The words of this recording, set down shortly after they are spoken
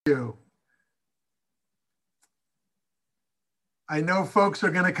you. I know folks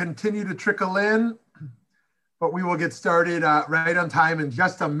are going to continue to trickle in, but we will get started right on time in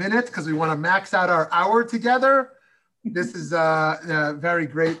just a minute because we want to max out our hour together. This is a very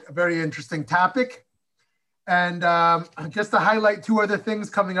great, very interesting topic. And just to highlight two other things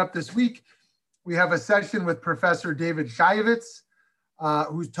coming up this week, we have a session with Professor David Shayevitz,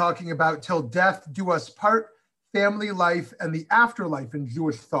 who's talking about Till Death Do Us Part, family life and the afterlife in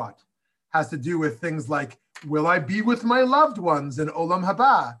Jewish thought. Has to do with things like, will I be with my loved ones in Olam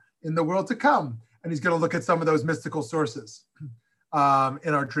Haba, in the world to come? And he's going to look at some of those mystical sources in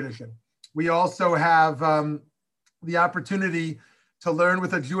our tradition. We also have the opportunity to learn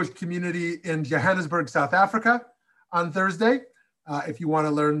with a Jewish community in Johannesburg, South Africa on Thursday. If you want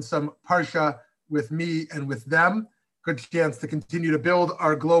to learn some Parsha with me and with them, good chance to continue to build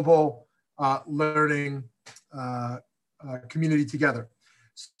our global learning community together.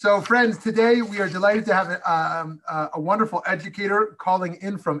 So friends, today we are delighted to have a wonderful educator calling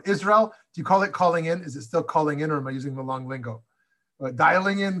in from Israel. Do you call it calling in? Is it still calling in, or am I using the long lingo?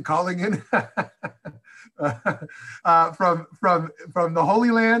 Dialing in, calling in from the Holy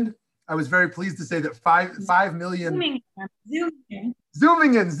Land. I was very pleased to say that 5 million. Zooming in. Yes,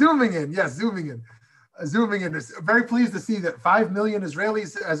 zooming in. Zooming in. Very pleased to see that 5 million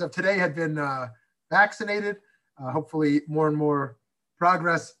Israelis as of today had been vaccinated. Hopefully more and more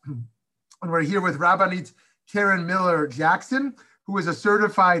progress. And we're here with Rabbanit Karen Miller Jackson, who is a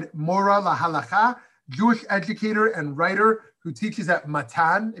certified Mora LaHalacha, Jewish educator and writer who teaches at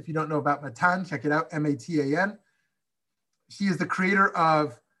Matan. If you don't know about Matan, check it out, M-A-T-A-N. She is the creator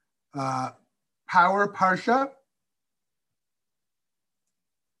of Power Parsha,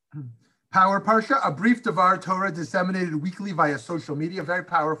 a brief Devar Torah disseminated weekly via social media, very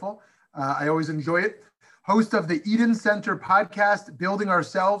powerful. I always enjoy it. Host of the Eden Center podcast, Building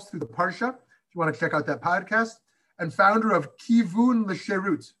Ourselves Through the Parsha, if you want to check out that podcast, and founder of Kivun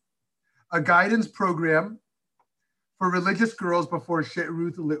L'Sherut, a guidance program for religious girls before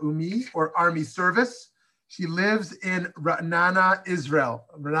Sherut Le'umi, or army service. She lives in Ra'anana, Israel.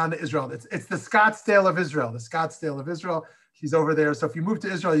 It's the Scottsdale of Israel. She's over there. So if you move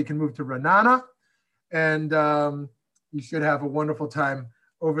to Israel, you can move to Ra'anana, and you should have a wonderful time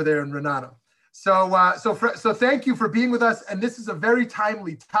over there in Ra'anana. So thank you for being with us. And this is a very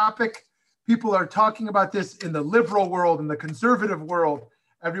timely topic. People are talking about this in the liberal world, in the conservative world.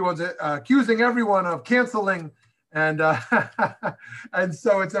 Everyone's accusing everyone of canceling. And, and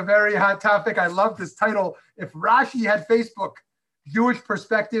so it's a very hot topic. I love this title. If Rashi had Facebook, Jewish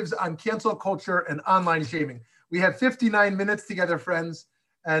Perspectives on Cancel Culture and Online Shaming. We have 59 minutes together, friends.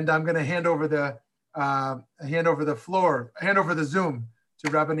 And I'm going to hand over the Zoom to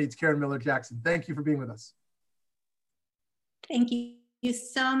Rabbanit Karen Miller Jackson. Thank you for being with us. Thank you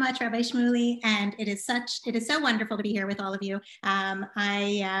so much, Rabbi Shmuley, and it is so wonderful to be here with all of you.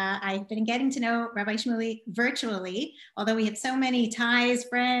 I've been getting to know Rabbi Shmuley virtually, although we have so many ties,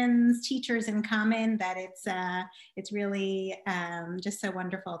 friends, teachers in common that it's really just so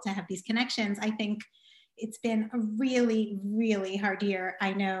wonderful to have these connections. I think it's been a really, really hard year,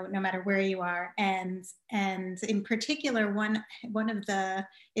 I know, no matter where you are. And in particular, one of the,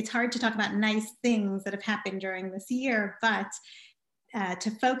 it's hard to talk about nice things that have happened during this year, but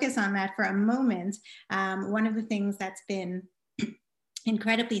to focus on that for a moment, one of the things that's been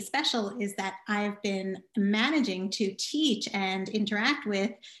incredibly special is that I've been managing to teach and interact with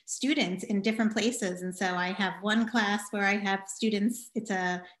students in different places. And so I have one class where I have students, it's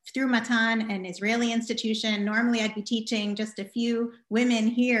through Matan, an Israeli institution. Normally I'd be teaching just a few women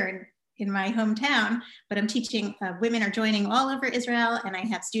here in my hometown, but I'm teaching, women are joining all over Israel, and I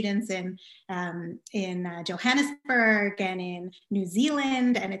have students in Johannesburg and in New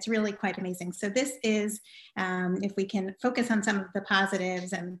Zealand, and it's really quite amazing. So this is, if we can focus on some of the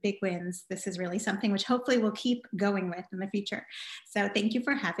positives and big wins, this is really something which hopefully we'll keep going with in the future. So thank you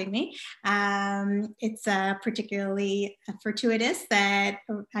for having me. It's particularly fortuitous that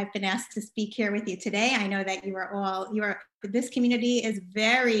I've been asked to speak here with you today. I know that this community is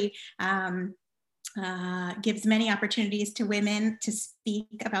very, gives many opportunities to women to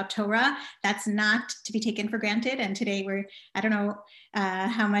speak about Torah. That's not to be taken for granted. And today I don't know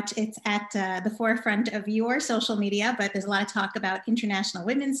how much it's at the forefront of your social media, but there's a lot of talk about International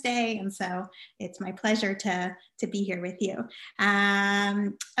Women's Day. And so it's my pleasure to be here with you.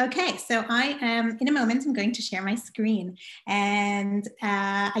 Okay, so I am, in a moment, I'm going to share my screen. And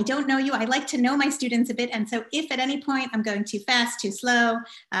I don't know you, I like to know my students a bit. And so if at any point I'm going too fast, too slow,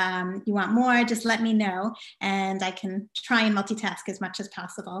 you want more, just let me know. And I can try and multitask as much as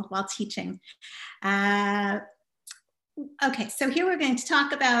possible while teaching. Okay, so here we're going to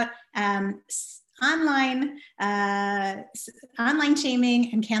talk about online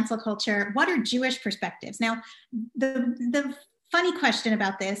shaming and cancel culture. What are Jewish perspectives? Now, the funny question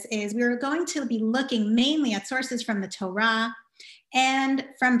about this is we're going to be looking mainly at sources from the Torah and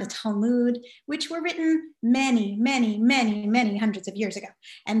from the Talmud, which were written many, many, many, many hundreds of years ago.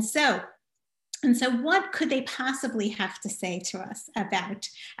 And so what could they possibly have to say to us about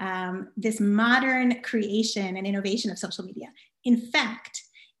this modern creation and innovation of social media? In fact,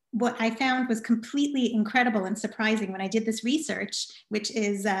 what I found was completely incredible and surprising when I did this research, which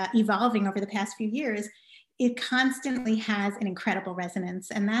is evolving over the past few years, it constantly has an incredible resonance.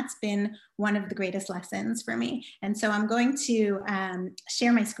 And that's been one of the greatest lessons for me. And so I'm going to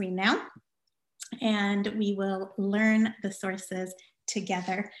share my screen now, and we will learn the sources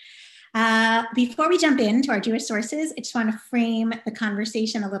together. Before we jump into our Jewish sources, I just want to frame the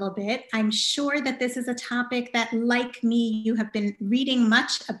conversation a little bit. I'm sure that this is a topic that, like me, you have been reading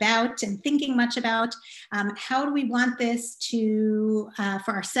much about and thinking much about. How do we want this to,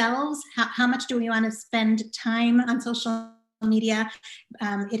 for ourselves? How much do we want to spend time on social media?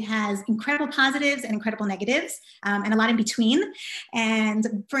 It has incredible positives and incredible negatives, and a lot in between.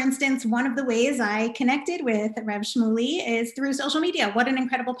 And for instance, one of the ways I connected with Rev Shmuley is through social media. What an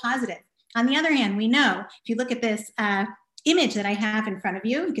incredible positive. On the other hand, we know, if you look at this image that I have in front of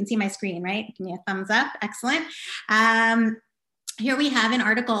you, you can see my screen, right? Give me a thumbs up, excellent. Here we have an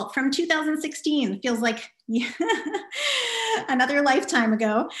article from 2016, feels like another lifetime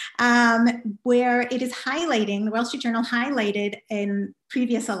ago, where it is highlighting, the Wall Street Journal highlighted in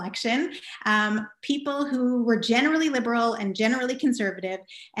previous election, people who were generally liberal and generally conservative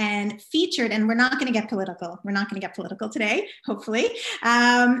and featured, and we're not going to get political. We're not going to get political today, hopefully.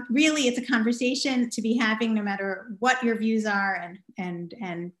 Really, it's a conversation to be having no matter what your views are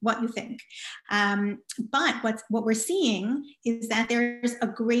and what you think. But what we're seeing is that there's a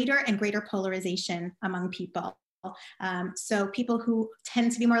greater and greater polarization among people. So people who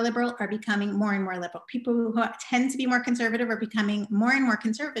tend to be more liberal are becoming more and more liberal. People who tend to be more conservative are becoming more and more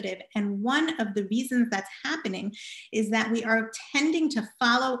conservative. And one of the reasons that's happening is that we are tending to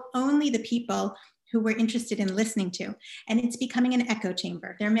follow only the people who we're interested in listening to. And it's becoming an echo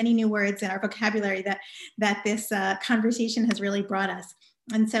chamber. There are many new words in our vocabulary that this conversation has really brought us.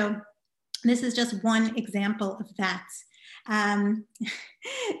 And so this is just one example of that.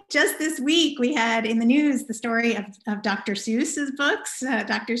 Just this week, we had in the news the story of Dr. Seuss's books.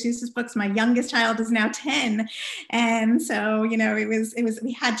 Dr. Seuss's books. My youngest child is now 10, and so it was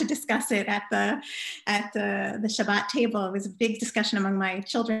we had to discuss it at the Shabbat table. It was a big discussion among my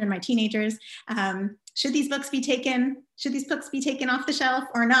children, my teenagers. Should these books be taken? Should these books be taken off the shelf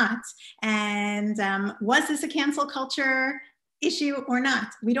or not? And was this a cancel culture issue or not?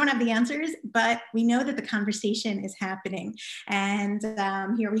 We don't have the answers, but we know that the conversation is happening. And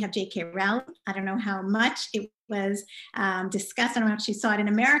here we have J.K. Rowling. I don't know how much it was discussed. I don't know if she saw it in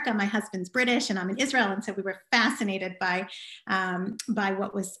America. My husband's British and I'm in Israel. And so we were fascinated by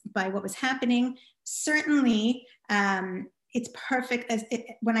what was happening. Certainly, it's perfect.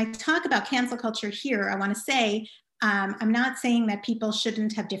 When I talk about cancel culture here, I want to say, I'm not saying that people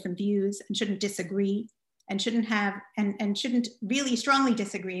shouldn't have different views and shouldn't disagree and shouldn't have and shouldn't really strongly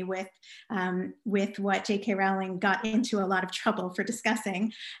disagree with what J.K. Rowling got into a lot of trouble for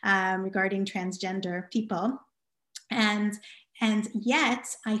discussing regarding transgender people. And yet,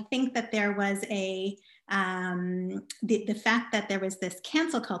 I think that there was the fact that there was this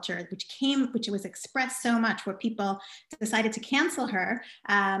cancel culture, which was expressed so much, where people decided to cancel her,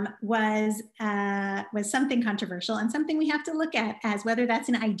 was something controversial and something we have to look at as whether that's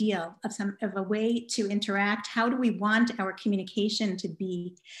an ideal of a way to interact. How do we want our communication to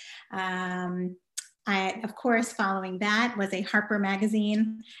be? Of course, following that was a Harper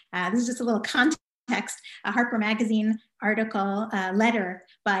Magazine. This is just a little context. A Harper Magazine article, letter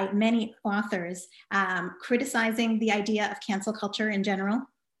by many authors criticizing the idea of cancel culture in general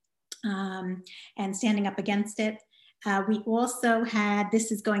and standing up against it. We also had,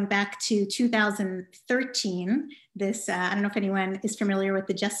 this is going back to 2013, this, I don't know if anyone is familiar with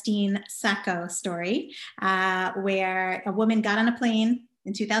the Justine Sacco story, where a woman got on a plane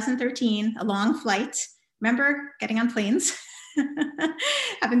in 2013, a long flight. Remember getting on planes?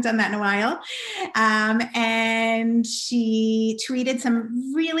 Haven't done that in a while. And she tweeted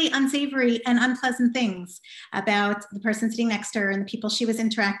some really unsavory and unpleasant things about the person sitting next to her and the people she was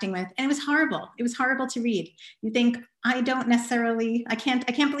interacting with. And it was horrible. It was horrible to read. You think, I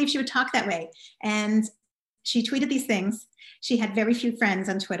can't believe she would talk that way. And she tweeted these things. She had very few friends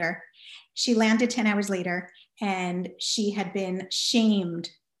on Twitter. She landed 10 hours later and she had been shamed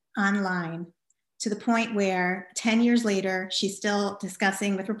online to the point where 10 years later, she's still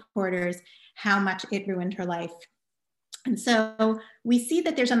discussing with reporters how much it ruined her life. And so we see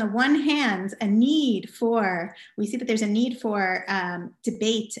that there's, on the one hand, a need for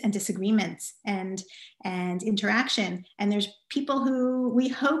debate and disagreement and interaction. And there's people who we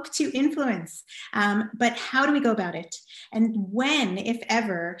hope to influence. But how do we go about it? And when, if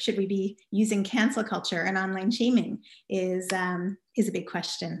ever, should we be using cancel culture and online shaming is a big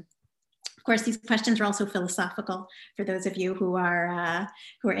question. Of course, these questions are also philosophical for those of you who are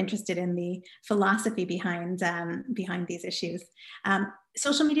interested in the philosophy behind these issues.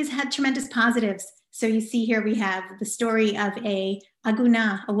 Social media's had tremendous positives. So you see here we have the story of a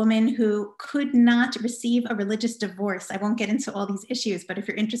aguna, a woman who could not receive a religious divorce. I won't get into all these issues, but if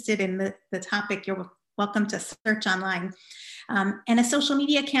you're interested in the topic, you're welcome to search online. And a social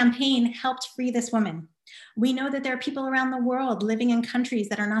media campaign helped free this woman. We know that there are people around the world living in countries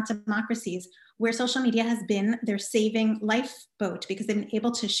that are not democracies where social media has been their saving lifeboat because they've been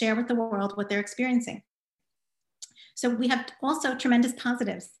able to share with the world what they're experiencing. So we have also tremendous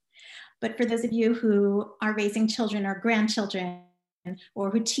positives. But for those of you who are raising children or grandchildren or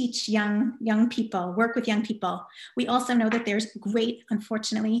who teach young people, work with young people, we also know that there's great,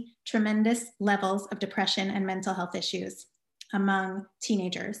 unfortunately, tremendous levels of depression and mental health issues among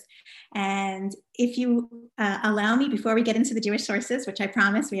teenagers. And if you allow me, before we get into the Jewish sources, which I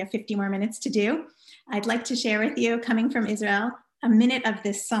promise we have 50 more minutes to do, I'd like to share with you, coming from Israel, a minute of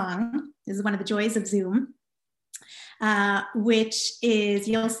this song. This is one of the joys of Zoom, which is,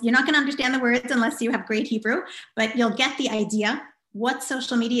 you're not going to understand the words unless you have great Hebrew, but you'll get the idea what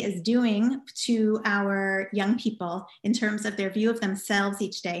social media is doing to our young people in terms of their view of themselves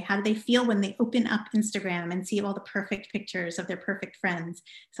each day. How do they feel when they open up Instagram and see all the perfect pictures of their perfect friends?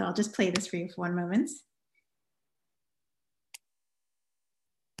 So I'll just play this for you for one moment.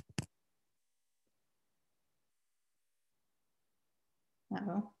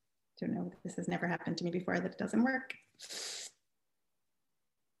 Uh-oh, don't know, this has never happened to me before that it doesn't work.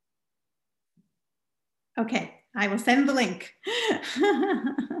 Okay, I will send the link.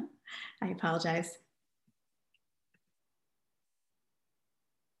 I apologize.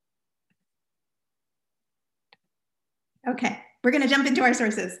 Okay, we're going to jump into our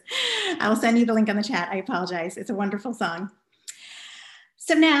sources. I will send you the link on the chat. I apologize. It's a wonderful song.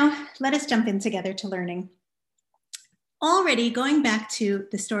 So now let us jump in together to learning. Already going back to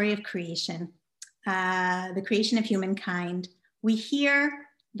the story of creation, the creation of humankind, we hear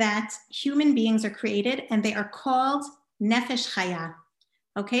that human beings are created and they are called nefesh chaya.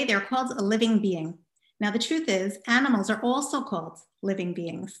 Okay, they're called a living being. Now, the truth is, animals are also called living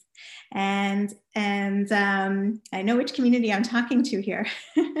beings. And I know which community I'm talking to here.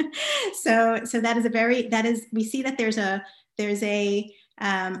 so we see that there's a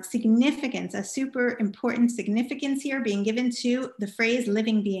significance, a super important significance here being given to the phrase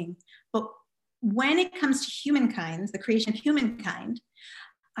living being. But when it comes to humankind, the creation of humankind,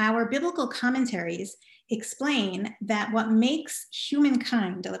 our biblical commentaries explain that what makes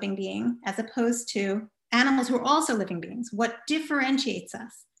humankind a living being, as opposed to animals who are also living beings, what differentiates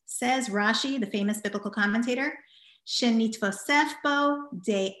us, says Rashi, the famous biblical commentator, shenitvosef bo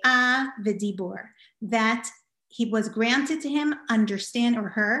de'ah v'dibur, that he was granted to him understanding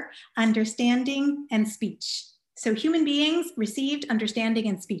and speech. So human beings received understanding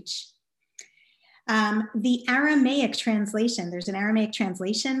and speech. The Aramaic translation, there's an Aramaic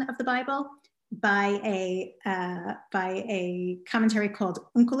translation of the Bible by a commentary called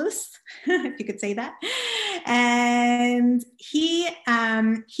Onkelos, if you could say that. And he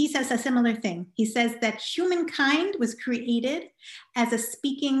says a similar thing. He says that humankind was created as a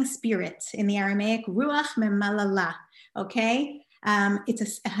speaking spirit. In the Aramaic, ruach memalala, okay?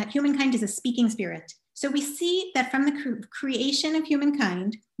 Humankind is a speaking spirit. So we see that from the creation of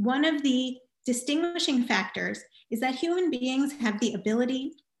humankind, one of the distinguishing factors is that human beings have the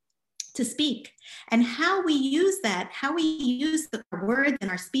ability to speak. And how we use that, how we use the words in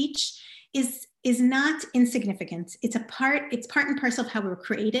our speech is not insignificant. It's part and parcel of how we were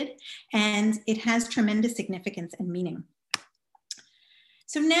created, and it has tremendous significance and meaning.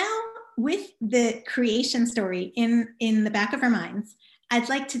 So now, with the creation story in the back of our minds, I'd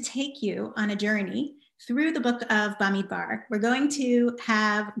like to take you on a journey through the book of Bamidbar. We're going to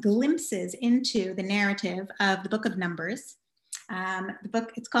have glimpses into the narrative of the book of Numbers. The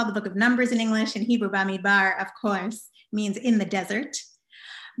book, it's called the Book of Numbers in English. In Hebrew, Bamidbar, of course, means in the desert.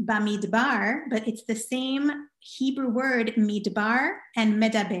 Bamidbar, but it's the same Hebrew word midbar and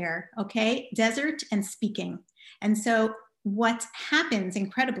medaber, okay? Desert and speaking. And so what happens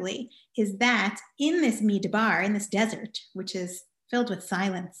incredibly is that in this midbar, in this desert, which is filled with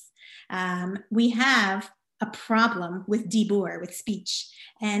silence. We have a problem with dibur, with speech.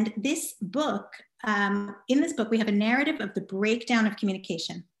 And this book, in this book, we have a narrative of the breakdown of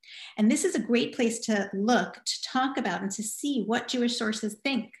communication. And this is a great place to look, to talk about, and to see what Jewish sources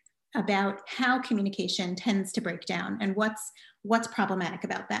think about how communication tends to break down and what's problematic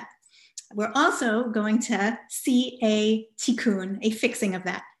about that. We're also going to see a tikkun, a fixing of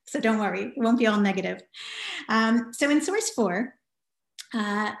that. So don't worry, it won't be all negative. So in source 4,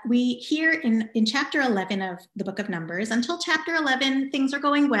 we hear in chapter 11 of the book of Numbers, until chapter 11, things are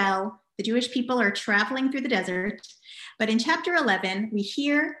going well. The Jewish people are traveling through the desert. But in chapter 11, we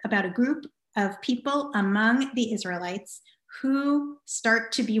hear about a group of people among the Israelites who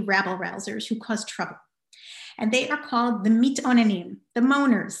start to be rabble-rousers, who cause trouble. And they are called the mitonanim, the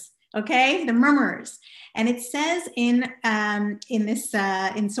moaners, okay, the murmurers. And it says in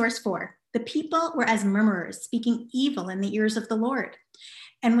source 4, the people were as murmurers, speaking evil in the ears of the Lord.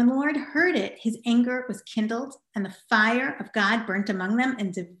 And when the Lord heard it, his anger was kindled, and the fire of God burnt among them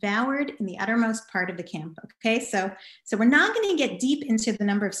and devoured in the uttermost part of the camp. Okay, so we're not going to get deep into the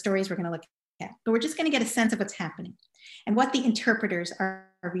number of stories we're going to look at, but we're just going to get a sense of what's happening and what the interpreters are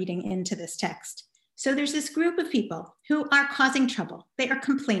reading into this text. So there's this group of people who are causing trouble. They are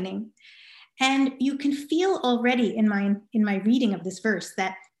complaining. And you can feel already in my reading of this verse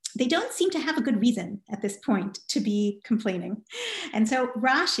that they don't seem to have a good reason at this point to be complaining. And so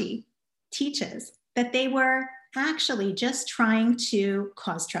Rashi teaches that they were actually just trying to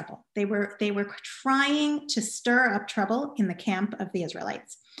cause trouble. They were trying to stir up trouble in the camp of the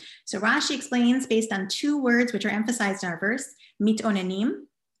Israelites. So Rashi explains, based on 2 words which are emphasized in our verse, mitonanim.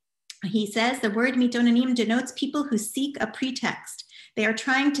 He says the word mitonanim denotes people who seek a pretext. They are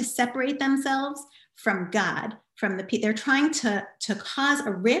trying to separate themselves from God. They're trying to cause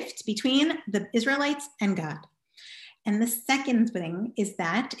a rift between the Israelites and God. And the second thing is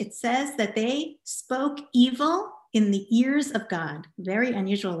that it says that they spoke evil in the ears of God. Very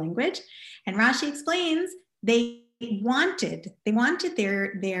unusual language. And Rashi explains they wanted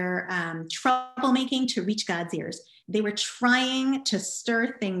their troublemaking to reach God's ears. They were trying to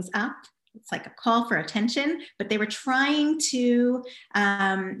stir things up. It's like a call for attention, but they were trying to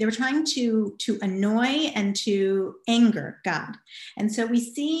annoy and to anger God. And so we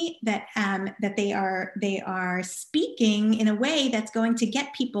see that that they are speaking in a way that's going to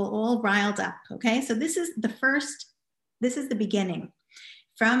get people all riled up. Okay, so this is the beginning.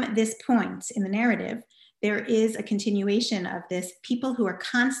 From this point in the narrative, there is a continuation of this, people who are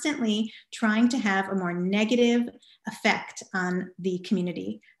constantly trying to have a more negative effect on the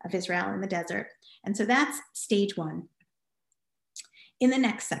community of Israel in the desert. And so that's stage 1. In the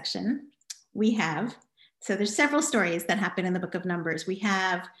next section, we have, so there's several stories that happen in the book of Numbers. We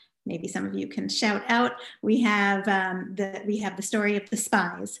have, maybe some of you can shout out, we have the story of the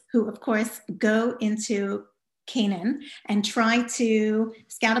spies who, of course, go into Canaan and try to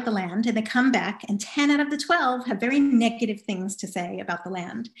scout out the land, and they come back, and 10 out of the 12 have very negative things to say about the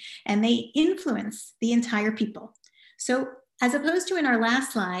land, and they influence the entire people. So as opposed to in our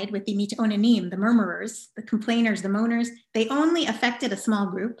last slide with the mitonanim, the murmurers, the complainers, the moaners, they only affected a small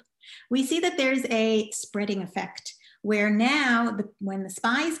group. We see that there's a spreading effect where now when the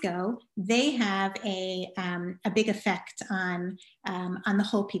spies go, they have a big effect on the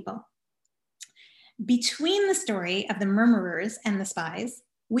whole people. Between the story of the murmurers and the spies,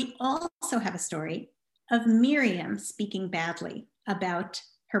 we also have a story of Miriam speaking badly about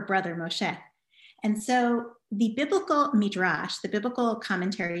her brother Moshe. And so the biblical midrash, the biblical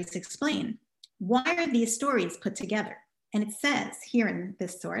commentaries explain, why are these stories put together? And it says here in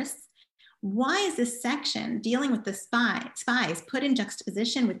this source, why is this section dealing with the spies put in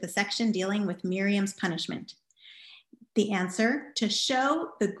juxtaposition with the section dealing with Miriam's punishment? The answer, to show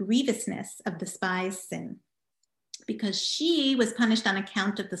the grievousness of the spy's sin, because she was punished on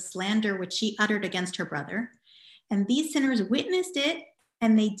account of the slander which she uttered against her brother. And these sinners witnessed it,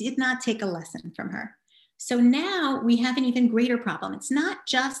 and they did not take a lesson from her. So now we have an even greater problem. It's not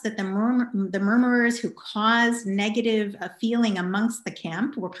just that the murmurers who caused negative feeling amongst the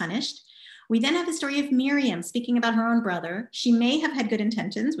camp were punished. We then have the story of Miriam speaking about her own brother. She may have had good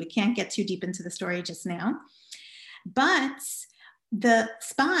intentions. We can't get too deep into the story just now. But the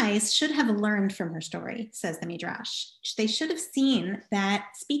spies should have learned from her story, says the Midrash. They should have seen that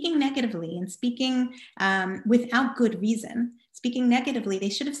speaking negatively and speaking without good reason, speaking negatively, they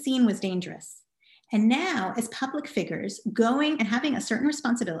should have seen was dangerous. And now, as public figures, going and having a certain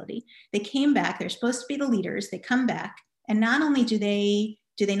responsibility, they came back, they're supposed to be the leaders, they come back, and not only do they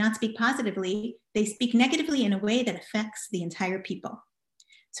not speak positively, they speak negatively in a way that affects the entire people.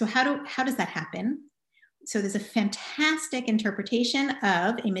 So how does that happen? So there's a fantastic interpretation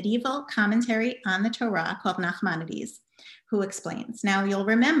of a medieval commentary on the Torah called Nachmanides, who explains. Now you'll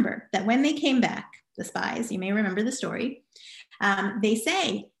remember that when they came back, the spies, you may remember the story, they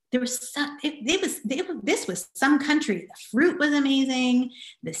say there was this was some country. The fruit was amazing,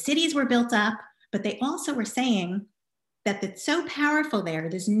 the cities were built up, but they also were saying that it's so powerful there,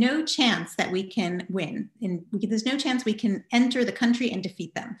 there's no chance that we can win. And there's no chance we can enter the country and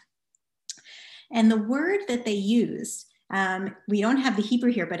defeat them. And the word that they use, we don't have the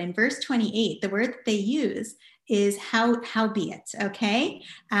Hebrew here, but in verse 28, the word that they use is howbeit, okay?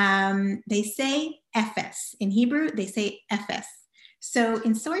 They say ephes. In Hebrew, they say ephes. So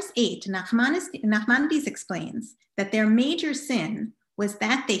in source 8, Nachmanides explains that their major sin was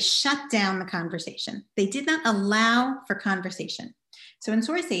that they shut down the conversation. They did not allow for conversation. So in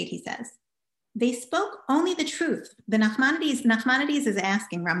source 8, he says, they spoke only the truth. The Nachmanides is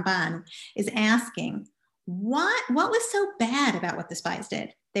asking, Ramban is asking, what was so bad about what the spies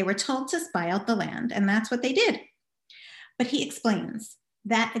did? They were told to spy out the land, and that's what they did. But he explains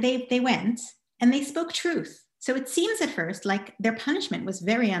that they went and they spoke truth. So it seems at first like their punishment was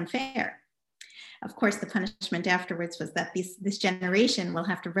very unfair. Of course, the punishment afterwards was that this generation will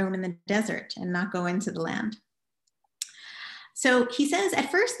have to roam in the desert and not go into the land. So he says,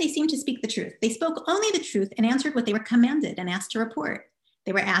 at first they seemed to speak the truth. They spoke only the truth and answered what they were commanded and asked to report.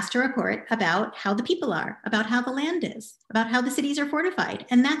 They were asked to report about how the people are, about how the land is, about how the cities are fortified.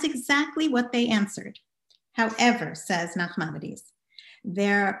 And that's exactly what they answered. However, says Nachmanides,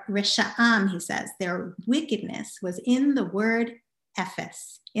 their resha'am, he says, their wickedness was in the word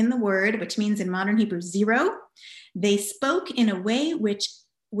ephes, in the word, which means in modern Hebrew, zero. They spoke in a way which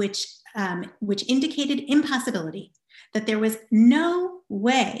indicated impossibility, that there was no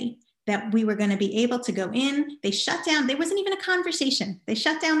way that we were going to be able to go in. They shut down. There wasn't even a conversation. They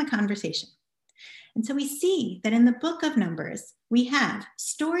shut down the conversation. And so we see that in the book of Numbers, we have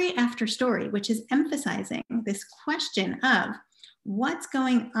story after story, which is emphasizing this question of what's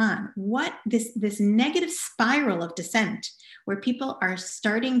going on, what this negative spiral of dissent, where people are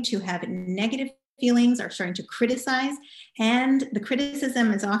starting to have negative feelings, are starting to criticize. And the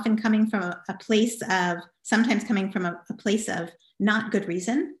criticism is often coming from a place of, sometimes coming from a place of not good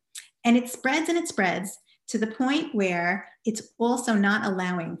reason. And it spreads to the point where it's also not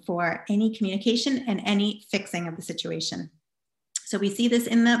allowing for any communication and any fixing of the situation. So we see this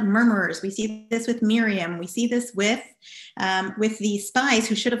in the murmurers. We see this with Miriam. We see this with the spies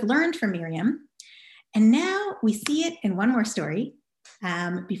who should have learned from Miriam. And now we see it in one more story.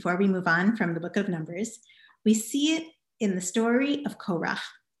 Before we move on from the book of Numbers, we see it in the story of Korach.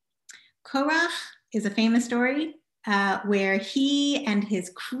 Korach is a famous story where he and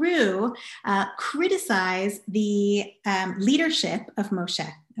his crew criticize the leadership of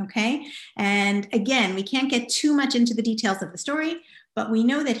Moshe, okay? And again, we can't get too much into the details of the story, but we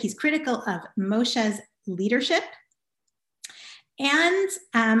know that he's critical of Moshe's leadership.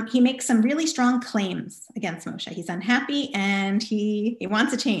 And he makes some really strong claims against Moshe. He's unhappy and he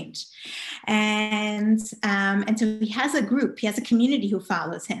wants a change. And so he has a group, he has a community who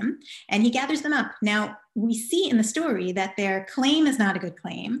follows him, and he gathers them up. Now, we see in the story that their claim is not a good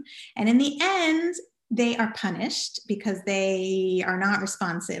claim. And in the end, they are punished because they are not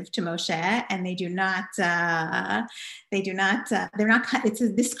responsive to Moshe, and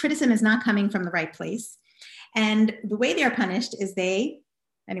this criticism is not coming from the right place. And the way they are punished is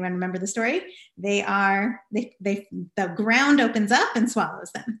anyone remember the story? The ground opens up and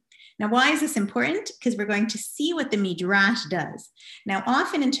swallows them. Now, why is this important? Because we're going to see what the Midrash does. Now,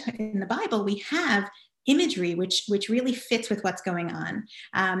 often in the Bible, we have imagery which really fits with what's going on.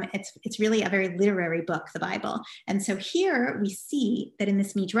 It's really a very literary book, the Bible. And so here we see that in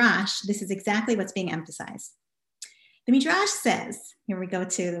this Midrash, this is exactly what's being emphasized. The Midrash says, here we go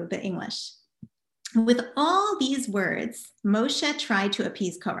to the English, with all these words, Moshe tried to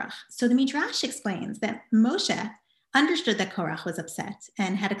appease Korach. So the Midrash explains that Moshe understood that Korach was upset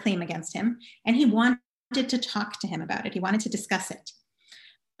and had a claim against him, and he wanted to talk to him about it. He wanted to discuss it.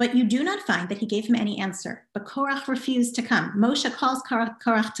 But you do not find that he gave him any answer. But Korach refused to come. Moshe calls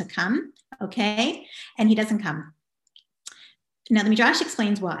Korach to come, okay? And he doesn't come. Now the Midrash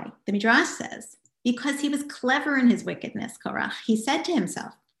explains why. The Midrash says, because he was clever in his wickedness, Korach, he said to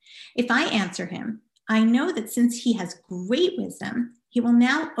himself, if I answer him, I know that since he has great wisdom, he will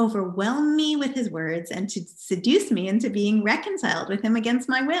now overwhelm me with his words and to seduce me into being reconciled with him against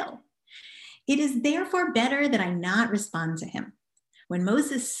my will. It is therefore better that I not respond to him. When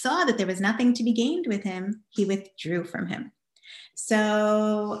Moses saw that there was nothing to be gained with him, he withdrew from him.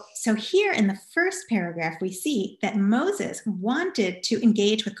 So here in the first paragraph, we see that Moses wanted to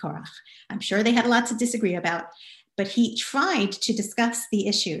engage with Korach. I'm sure they had lots to disagree about, but he tried to discuss the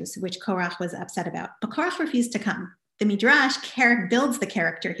issues which Korach was upset about. But Korach refused to come. The Midrash builds the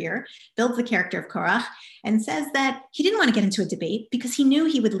character here, builds the character of Korach, and says that he didn't want to get into a debate because he knew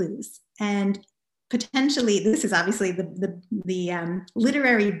he would lose. And potentially, this is obviously the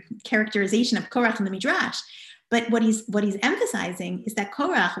literary characterization of Korach in the Midrash. But what he's emphasizing is that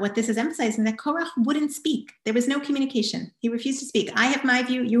Korach, what this is emphasizing, that Korach wouldn't speak. There was no communication. He refused to speak. I have my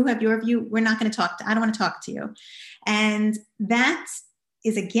view, you have your view. We're not going to talk. I don't want to talk to you. And that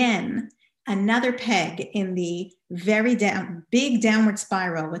is, again, another peg in the very big downward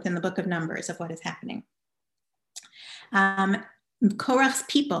spiral within the book of Numbers of what is happening. Korach's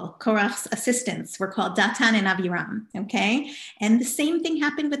people, Korach's assistants were called Datan and Abiram, okay? And the same thing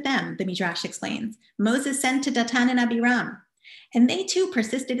happened with them, the Midrash explains. Moses sent to Datan and Abiram, and they too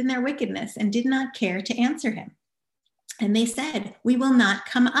persisted in their wickedness and did not care to answer him. And they said, we will not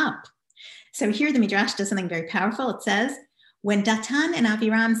come up. So here the Midrash does something very powerful. It says, when Datan and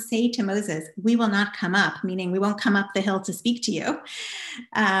Abiram say to Moses, we will not come up, meaning we won't come up the hill to speak to you,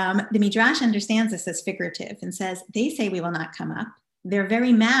 the Midrash understands this as figurative and says, they say we will not come up. Their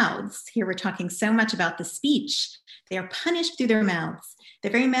very mouths, here we're talking so much about the speech, they are punished through their mouths.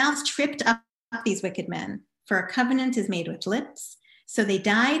 Their very mouths tripped up these wicked men, for a covenant is made with lips. So they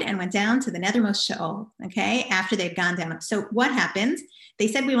died and went down to the nethermost Sheol, okay, after they'd gone down. So what happened? They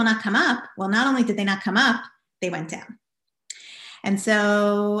said we will not come up. Well, not only did they not come up, they went down. And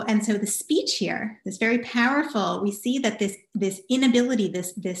so the speech here, this very powerful, we see that this inability,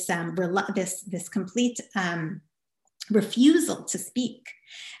 this complete refusal to speak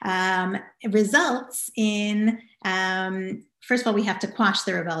results in, first of all, we have to quash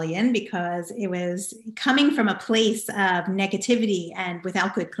the rebellion because it was coming from a place of negativity and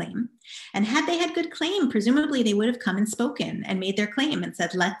without good claim. And had they had good claim, presumably they would have come and spoken and made their claim and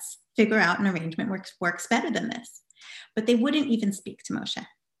said, let's figure out an arrangement works better than this. But they wouldn't even speak to Moshe.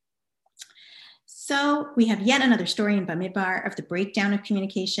 So we have yet another story in Bamidbar of the breakdown of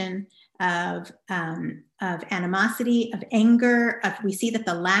communication, of animosity, of anger. We see that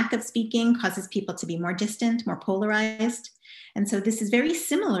the lack of speaking causes people to be more distant, more polarized. And so this is very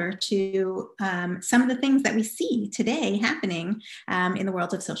similar to some of the things that we see today happening in the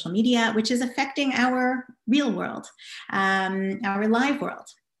world of social media, which is affecting our real world, our live world.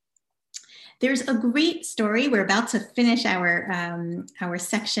 There's a great story. We're about to finish our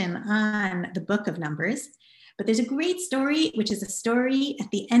section on the book of Numbers, but there's a great story, which is a story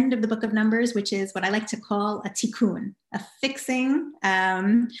at the end of the book of Numbers, which is what I like to call a tikkun, a fixing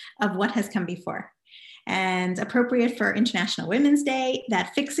of what has come before. And appropriate for International Women's Day,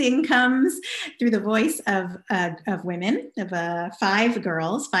 that fixing comes through the voice of women, of 5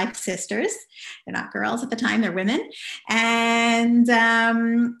 girls, 5 sisters. They're not girls at the time, they're women. And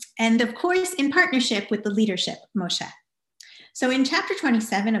of course, in partnership with the leadership, Moshe. So in chapter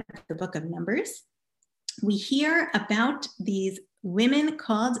 27 of the book of Numbers, we hear about these women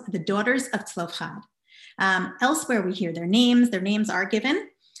called the daughters of Tzlofchad. Elsewhere, we hear their names are given.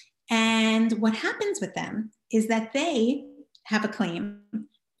 And what happens with them is that they have a claim.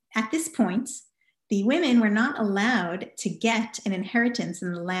 At this point, the women were not allowed to get an inheritance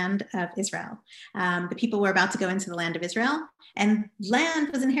in the land of Israel. The people were about to go into the land of Israel, and land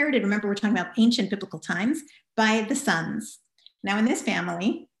was inherited. Remember, we're talking about ancient biblical times, by the sons. Now, in this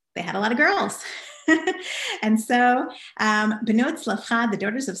family, they had a lot of girls. And so, Benot Tzlofchad, the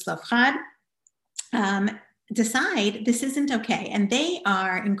daughters of Tzlofchad, decide this isn't okay. And they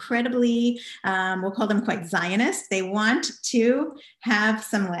are incredibly, we'll call them quite Zionist. They want to have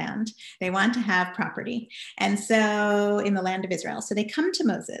some land. They want to have property. And so in the land of Israel. So they come to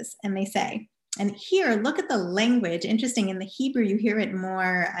Moses and they say, and here, look at the language. Interesting, in the Hebrew, you hear it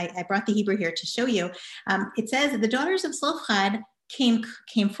more. I brought the Hebrew here to show you. It says the daughters of Tzlofchad came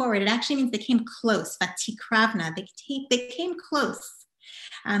forward. It actually means they came close. Vatikravna, they came close.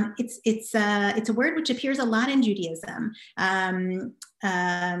 It's a word which appears a lot in Judaism.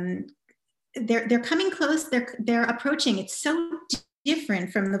 They're coming close. They're approaching. It's so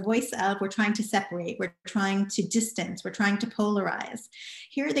different from the voice of we're trying to separate, we're trying to distance, we're trying to polarize.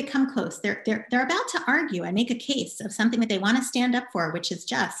 Here they come close. They're about to argue and make a case of something that they want to stand up for, which is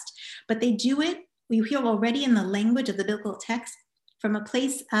just. But they do it. We hear already in the language of the biblical text from a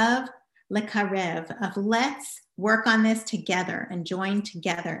place of lekarev, of let's work on this together and join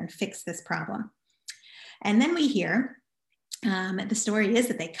together and fix this problem. And then we hear, the story is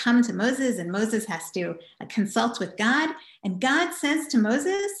that they come to Moses and Moses has to consult with God. And God says to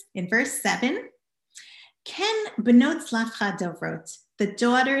Moses in verse 7, Ken benot Tzlafchad dovrot. The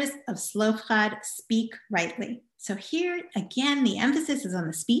daughters of Tzlafchad speak rightly. So here, again, the emphasis is on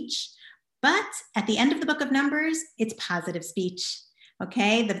the speech, but at the end of the book of Numbers, it's positive speech.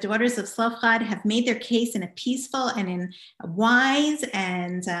 Okay, the daughters of Tzlafchad have made their case in a peaceful and in a wise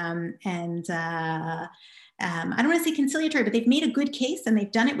and I don't want to say conciliatory, but they've made a good case and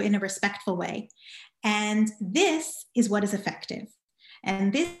they've done it in a respectful way. And this is what is effective.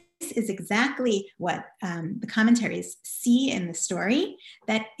 And this is exactly what the commentaries see in the story,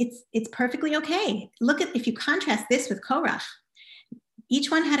 that it's perfectly okay. Look at, if you contrast this with Korach, each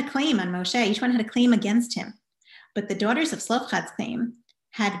one had a claim on Moshe, each one had a claim against him. But the daughters of Tzlafchad's claim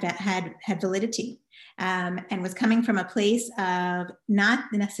had validity and was coming from a place of not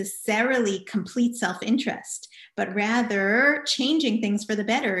necessarily complete self-interest, but rather changing things for the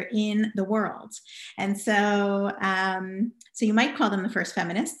better in the world. And so, so you might call them the first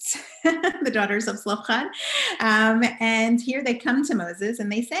feminists, the daughters of Tzlafchad. And here they come to Moses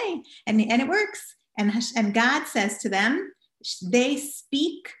and they say, and it works. And God says to them, they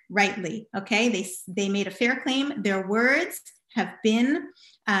speak rightly, okay? They made a fair claim. Their words have been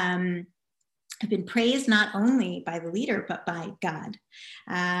praised not only by the leader, but by God.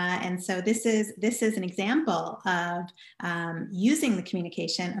 And so this is an example of using the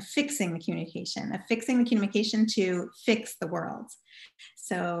communication, of fixing the communication to fix the world.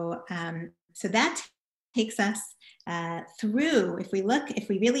 So, so that takes us through, if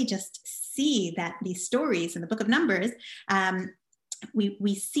we really just see that these stories in the book of Numbers,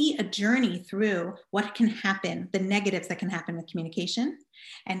 we see a journey through what can happen, the negatives that can happen with communication,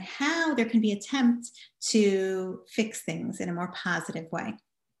 and how there can be attempts to fix things in a more positive way.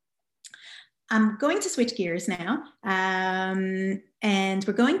 I'm going to switch gears now, and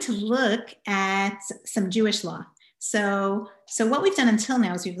we're going to look at some Jewish law. So what we've done until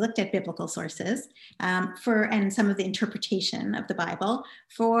now is we've looked at biblical sources and some of the interpretation of the Bible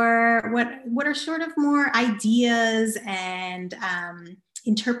for what are sort of more ideas and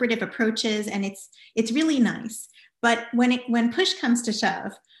interpretive approaches, and it's really nice. But when push comes to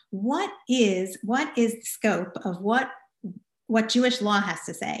shove, what is the scope of what Jewish law has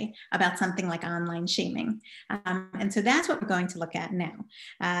to say about something like online shaming. And so that's what we're going to look at now.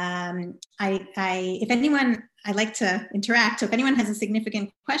 I like to interact. So if anyone has a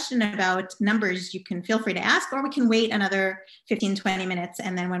significant question about Numbers, you can feel free to ask, or we can wait another 15, 20 minutes.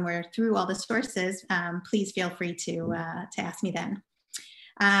 And then when we're through all the sources, please feel free to ask me then.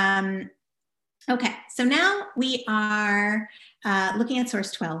 Okay, so now we are looking at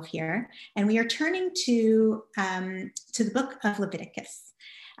source 12 here, and we are turning to the book of Leviticus.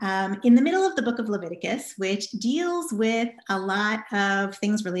 In the middle of the book of Leviticus, which deals with a lot of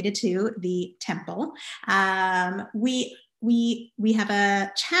things related to the temple, we have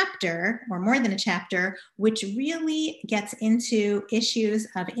a chapter, or more than a chapter, which really gets into issues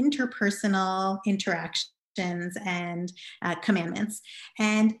of interpersonal interaction and commandments.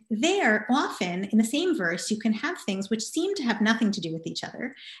 And there, often in the same verse, you can have things which seem to have nothing to do with each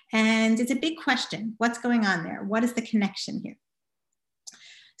other. And it's a big question. What's going on there? What is the connection here?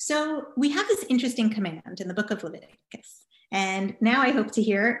 So we have this interesting command in the book of Leviticus. And now I hope to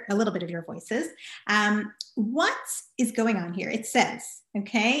hear a little bit of your voices. What is going on here? It says,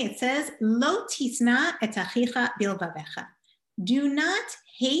 Lo tisna et achicha bilvavecha. Do not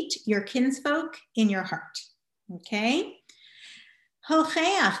hate your kinsfolk in your heart, okay?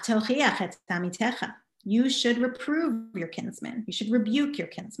 Hocheach tochiach et amitecha. You should reprove your kinsman. You should rebuke your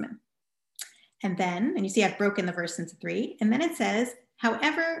kinsman. And you see I've broken the verse into 3. And then it says,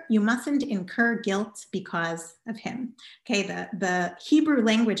 however, you mustn't incur guilt because of him. Okay, the Hebrew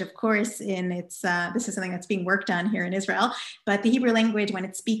language, of course, this is something that's being worked on here in Israel, but the Hebrew language, when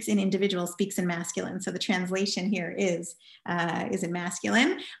it speaks in individual, speaks in masculine. So the translation here is in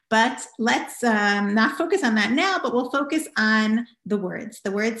masculine. But let's not focus on that now, but we'll focus on the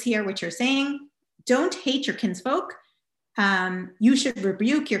words here, which are saying, don't hate your kinsfolk. You should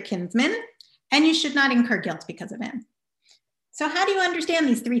rebuke your kinsman, and you should not incur guilt because of him. So how do you understand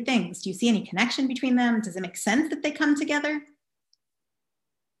these 3 things? Do you see any connection between them? Does it make sense that they come together?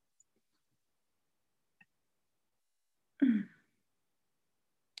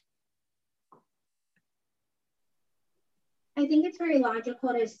 I think it's very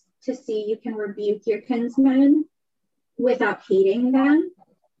logical to see you can rebuke your kinsmen without hating them.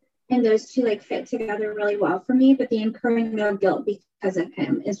 And those 2 fit together really well for me, but the incurring no guilt because of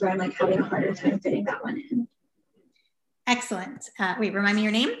him is where I'm having a harder time fitting that one in. Excellent. Wait, remind me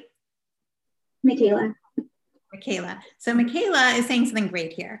your name? Michaela. So Michaela is saying something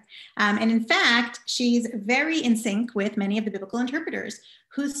great here. And in fact, she's very in sync with many of the biblical interpreters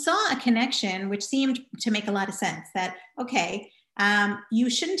who saw a connection which seemed to make a lot of sense, that, okay, you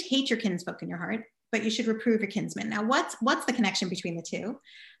shouldn't hate your kinsfolk in your heart, but you should reprove your kinsmen. Now, what's the connection between the two?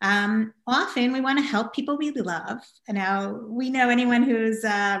 Often we want to help people we love. And now we know, anyone who's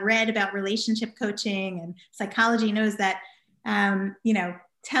read about relationship coaching and psychology knows that,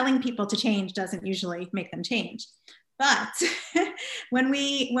 telling people to change doesn't usually make them change. But when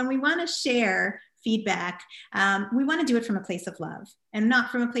we want to share feedback, we want to do it from a place of love and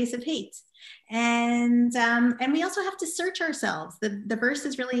not from a place of hate. And we also have to search ourselves. The verse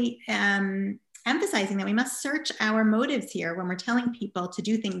is really emphasizing that we must search our motives here when we're telling people to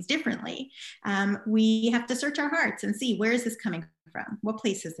do things differently. We have to search our hearts and see, where is this coming from? What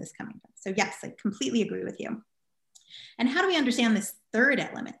place is this coming from? So yes, I completely agree with you. And how do we understand this third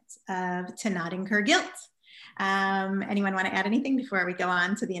element of to not incur guilt? Anyone want to add anything before we go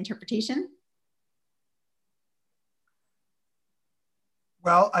on to the interpretation?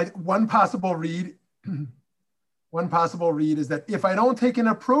 Well, one possible read is that if I don't take an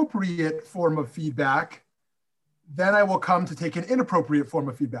appropriate form of feedback, then I will come to take an inappropriate form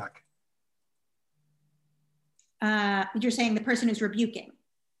of feedback. You're saying the person who's rebuking.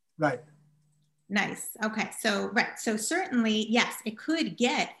 Right. Nice. Okay. So, right. So certainly, yes, maybe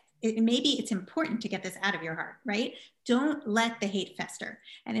it's important to get this out of your heart, right? Don't let the hate fester.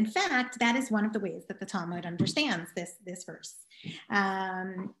 And in fact, that is one of the ways that the Talmud understands this verse.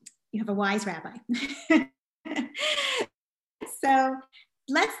 You have a wise rabbi. So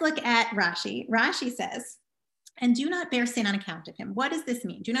let's look at Rashi. Rashi says, and do not bear sin on account of him. What does this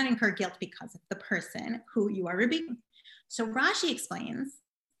mean? Do not incur guilt because of the person who you are rebuking. So Rashi explains,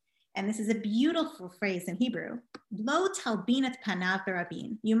 and this is a beautiful phrase in Hebrew, lo talbinat panav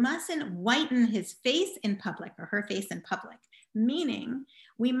berabin. You mustn't whiten his face in public, or her face in public, meaning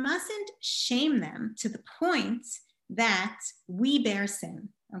we mustn't shame them to the point that we bear sin,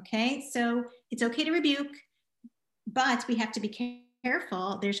 okay? So it's okay to rebuke, but we have to be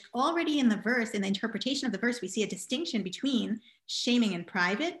careful. There's already in the verse, in the interpretation of the verse, we see a distinction between shaming in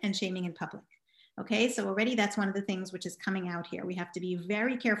private and shaming in public. Okay, so already that's one of the things which is coming out here. We have to be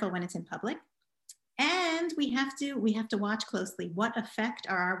very careful when it's in public, and we have to watch closely, what effect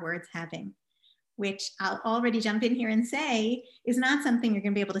are our words having, which I'll already jump in here and say is not something you're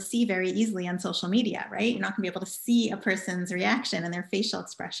going to be able to see very easily on social media, right? You're not going to be able to see a person's reaction and their facial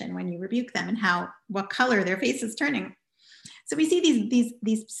expression when you rebuke them and what color their face is turning. So we see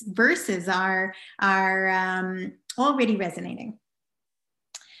these verses are already resonating.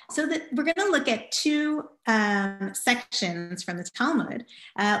 So that we're going to look at two sections from the Talmud,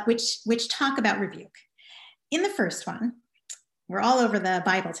 which talk about rebuke. In the first one, we're all over the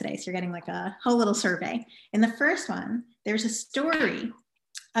Bible today, so you're getting like a whole little survey. In the first one, there's a story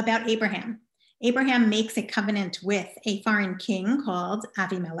about Abraham. Abraham makes a covenant with a foreign king called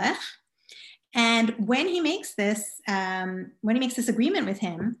Avimelech. And when he makes this agreement with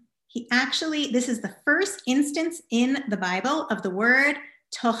him, this is the first instance in the Bible of the word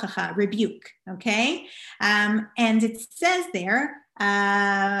tochacha, rebuke, okay? And it says there,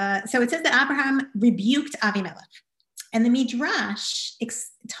 so it says that Abraham rebuked Avimelech. And the Midrash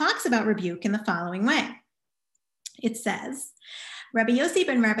talks about rebuke in the following way. It says, Rabbi Yossi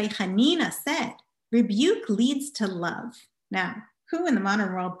ben Rabbi Hanina said, rebuke leads to love. Now, who in the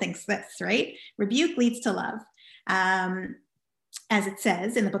modern world thinks this, right? Rebuke leads to love. As it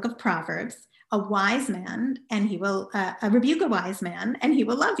says in the book of Proverbs, a wise man, and he will rebuke a wise man, and he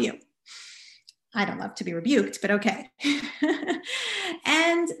will love you. I don't love to be rebuked, but okay.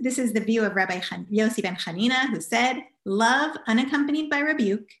 And this is the view of Rabbi Yossi ben Hanina, who said, love unaccompanied by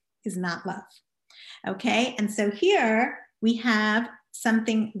rebuke is not love. Okay, and so here we have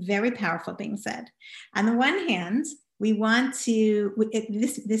something very powerful being said. On the one hand, we want to,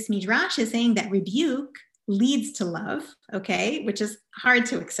 this Midrash is saying that rebuke leads to love, okay, which is hard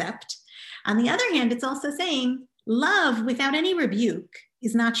to accept. On the other hand, it's also saying love without any rebuke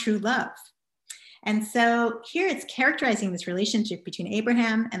is not true love. And so here it's characterizing this relationship between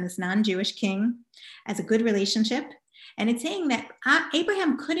Abraham and this non-Jewish king as a good relationship. And it's saying that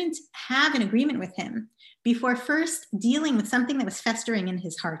Abraham couldn't have an agreement with him before first dealing with something that was festering in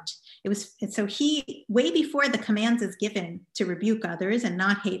his heart. So he, way before the commands is given to rebuke others and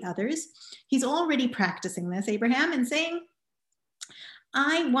not hate others, he's already practicing this, Abraham, and saying,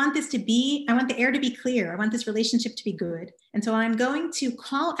 I want the air to be clear. I want this relationship to be good. And so I'm going to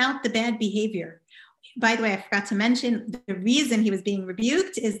call out the bad behavior. By the way, I forgot to mention the reason he was being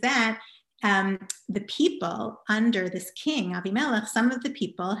rebuked is that the people under this king, Avimelech, some of the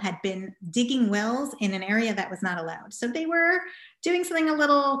people had been digging wells in an area that was not allowed. So they were doing something a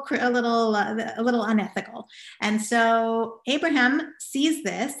little unethical. And so Abraham sees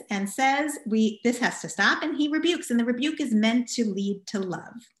this and says, this has to stop, and he rebukes, and the rebuke is meant to lead to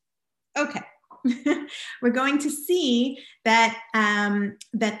love. Okay. We're going to see that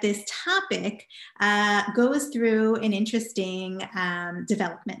that this topic goes through an interesting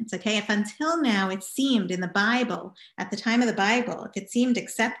development. Okay, if until now it seemed in the Bible, at the time of the Bible, if it seemed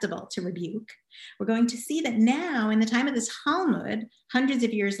acceptable to rebuke, we're going to see that now, in the time of this Talmud, hundreds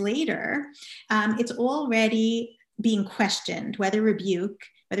of years later, it's already being questioned whether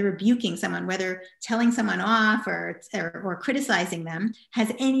rebuking someone, whether telling someone off or criticizing them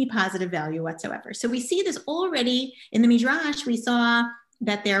has any positive value whatsoever. So we see this already in the Midrash. We saw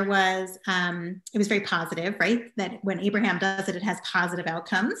that there was, it was very positive, right? That when Abraham does it, it has positive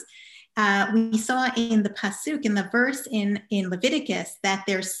outcomes. We saw in the Pasuk, in the verse in Leviticus, that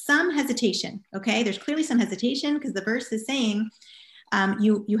there's some hesitation, okay? There's clearly some hesitation because the verse is saying,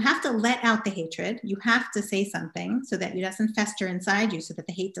 you have to let out the hatred. You have to say something so that it doesn't fester inside you, so that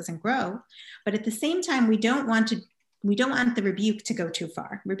the hate doesn't grow. But at the same time, we don't want the rebuke to go too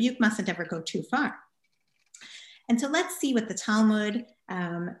far. Rebuke mustn't ever go too far. And so let's see what the Talmud,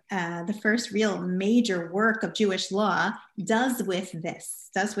 the first real major work of Jewish law, does with this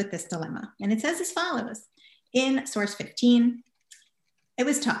dilemma. And it says as follows in source 15. It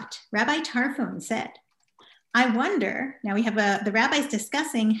was taught, Rabbi Tarfon said, I wonder, now we have the rabbis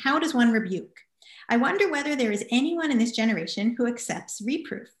discussing how does one rebuke? I wonder whether there is anyone in this generation who accepts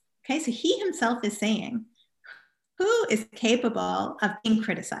reproof. Okay, so he himself is saying, who is capable of being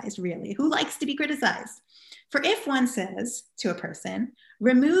criticized, really? Who likes to be criticized? For if one says to a person,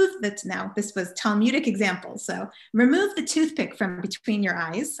 now this was Talmudic example, so remove the toothpick from between your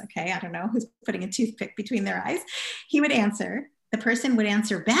eyes. Okay, I don't know who's putting a toothpick between their eyes. The person would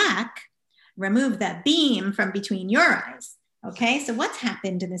answer back, remove that beam from between your eyes. Okay, so what's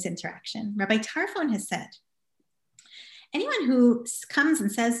happened in this interaction? Rabbi Tarfon has said, anyone who comes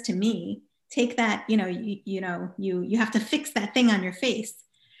and says to me, take that, you have to fix that thing on your face.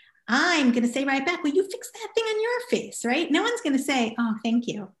 I'm going to say right back, well, you fix that thing on your face, right? No one's going to say, oh, thank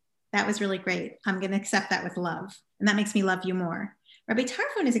you. That was really great. I'm going to accept that with love. And that makes me love you more. Rabbi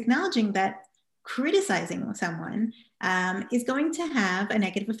Tarfon is acknowledging that criticizing someone is going to have a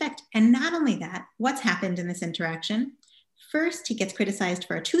negative effect. And not only that, what's happened in this interaction? First, he gets criticized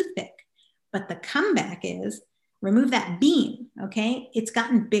for a toothpick, but the comeback is remove that beam, okay? It's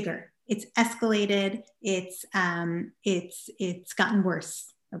gotten bigger. It's escalated. It's gotten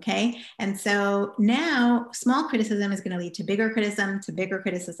worse, okay? And so now small criticism is going to lead to bigger criticism, to bigger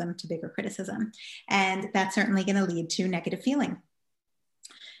criticism, to bigger criticism. And that's certainly going to lead to negative feeling.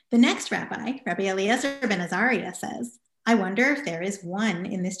 The next rabbi, Rabbi Eliezer ben Azariah, says, I wonder if there is one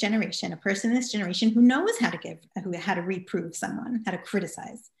in this generation, a person in this generation who knows how to reprove someone, how to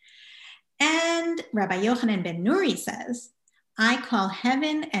criticize. And Rabbi Yochanan ben Nuri says, I call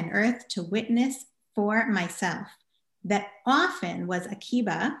heaven and earth to witness for myself that often was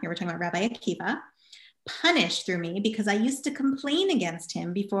Akiva, here we're talking about Rabbi Akiva, punished through me because I used to complain against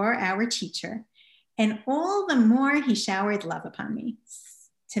him before our teacher. And all the more he showered love upon me.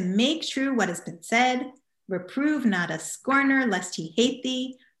 To make true what has been said, reprove not a scorner, lest he hate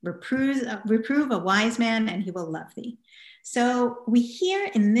thee, reprove a wise man, and he will love thee. So we hear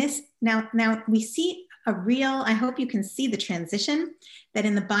in this, now we see a real, I hope you can see the transition, that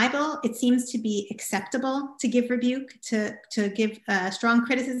in the Bible, it seems to be acceptable to give rebuke, to give strong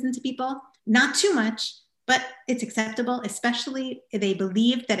criticism to people, not too much, but it's acceptable, especially if they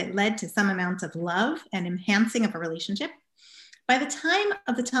believe that it led to some amount of love and enhancing of a relationship. By the time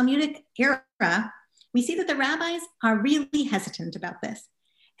of the Talmudic era, we see that the rabbis are really hesitant about this.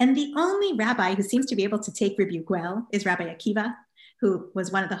 And the only rabbi who seems to be able to take rebuke well is Rabbi Akiva, who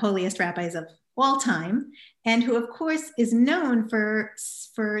was one of the holiest rabbis of all time, and who, of course, is known for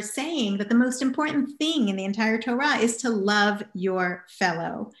saying that the most important thing in the entire Torah is to love your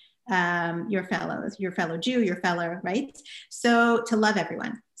fellow Jew, your fellow, right? So to love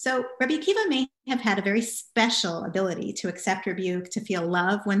everyone. So Rabbi Akiva may have had a very special ability to accept rebuke, to feel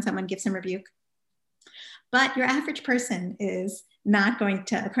love when someone gives him rebuke. But your average person is not going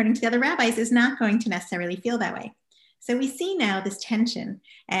to, according to the other rabbis, is not going to necessarily feel that way. So we see now this tension,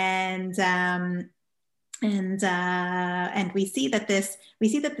 and we see that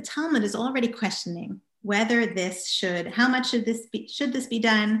the Talmud is already questioning whether how much should this be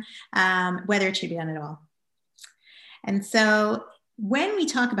done, whether it should be done at all. And so when we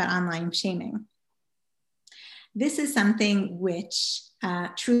talk about online shaming, this is something which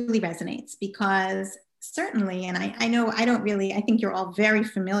truly resonates, because certainly, and I know I think you're all very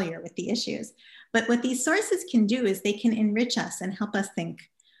familiar with the issues, but what these sources can do is they can enrich us and help us think,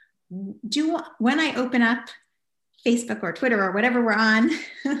 when I open up Facebook or Twitter or whatever we're on,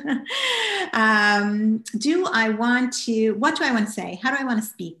 what do I want to say? How do I want to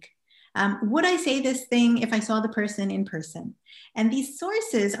speak? Would I say this thing if I saw the person in person? And these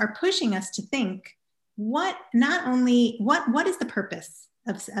sources are pushing us to think, what is the purpose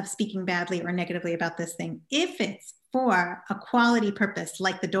of speaking badly or negatively about this thing? If it's for a quality purpose,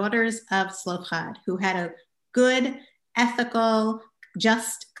 like the daughters of Tzlofchad, who had a good, ethical,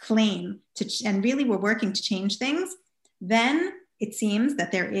 just claim and really were working to change things, then it seems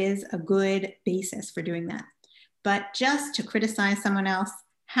that there is a good basis for doing that. But just to criticize someone else,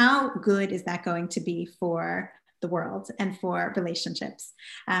 how good is that going to be for the world and for relationships?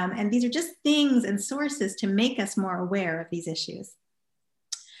 And these are just things and sources to make us more aware of these issues.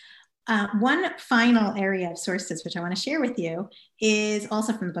 One final area of sources which I want to share with you is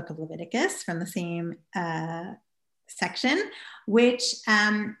also from the book of Leviticus, from the same section, which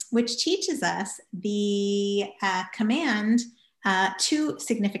teaches us the command, two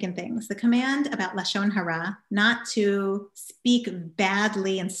significant things. The command about Lashon Hara, not to speak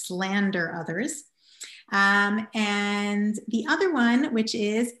badly and slander others. And the other one, which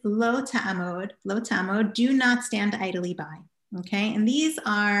is Lo Ta'amod, do not stand idly by. Okay, and these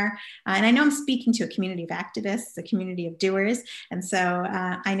are, and I know I'm speaking to a community of activists, a community of doers, and so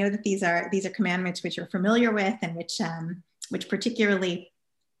I know that these are commandments which you're familiar with and which particularly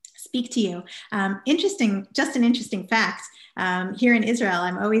speak to you. An interesting fact, here in Israel,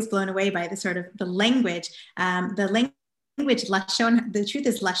 I'm always blown away by the language. The truth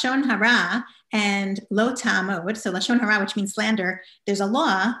is Lashon Hara and Lo Ta'amod. So Lashon Hara, which means slander, there's a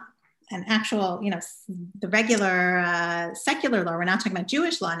law, an actual, the regular secular law. We're not talking about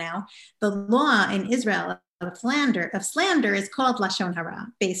Jewish law now. The law in Israel of slander is called Lashon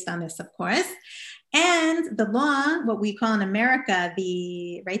Hara, based on this, of course. And the law, what we call in America,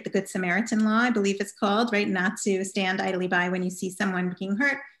 the Good Samaritan law, I believe it's called, right? Not to stand idly by when you see someone being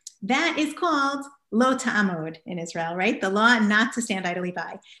hurt. That is called Lo Ta'amod in Israel, right? The law not to stand idly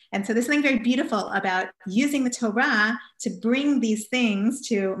by. And so there's something very beautiful about using the Torah to bring these things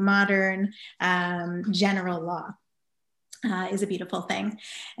to modern general law is a beautiful thing,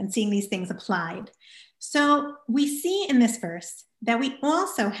 and seeing these things applied. So we see in this verse that we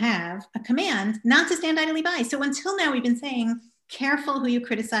also have a command not to stand idly by. So until now, we've been saying, careful who you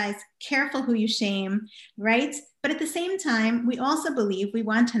criticize, careful who you shame, right? But at the same time, we also believe we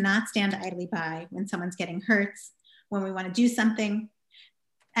want to not stand idly by when someone's getting hurt, when we want to do something.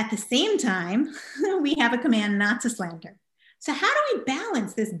 At the same time, we have a command not to slander. So how do we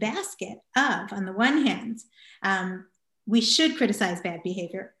balance this basket of, on the one hand, we should criticize bad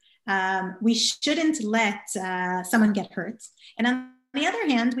behavior. We shouldn't let someone get hurt. And on the other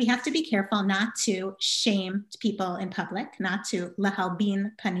hand, we have to be careful not to shame people in public, not to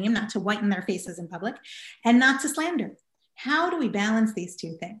lahalbin panim, not to whiten their faces in public, and not to slander. How do we balance these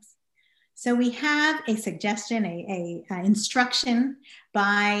two things? So we have a suggestion, a instruction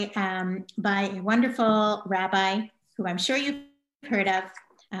by a wonderful rabbi who I'm sure you've heard of,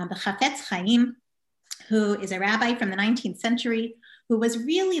 the Chafetz Chaim, who is a rabbi from the 19th century, who was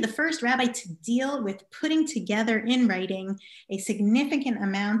really the first rabbi to deal with putting together in writing a significant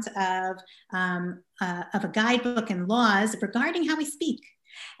amount of a guidebook and laws regarding how we speak.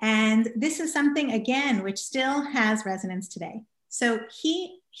 And this is something, again, which still has resonance today. So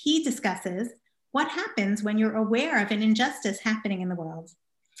he discusses what happens when you're aware of an injustice happening in the world.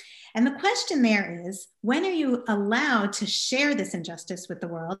 And the question there is, when are you allowed to share this injustice with the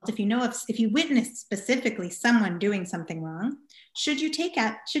world? If you witness specifically someone doing something wrong, should you take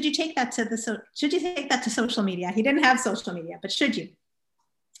that to social media? He didn't have social media, but should you?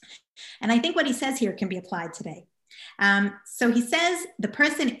 And I think what he says here can be applied today. So he says the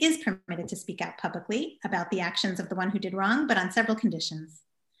person is permitted to speak out publicly about the actions of the one who did wrong, but on several conditions.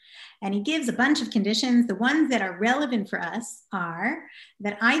 And he gives a bunch of conditions. The ones that are relevant for us are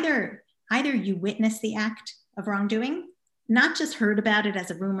that either you witness the act of wrongdoing, not just heard about it as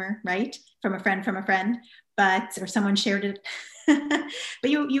a rumor, right? From a friend, or someone shared it,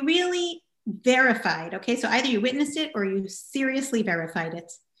 but you really verified, okay? So either you witnessed it or you seriously verified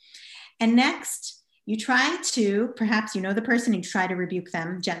it. And next, you try to, perhaps you know the person, you try to rebuke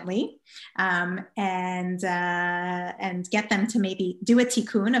them gently and get them to maybe do a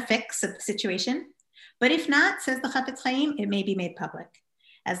tikkun, a fix of the situation. But if not, says the Chafetz Chaim, it may be made public.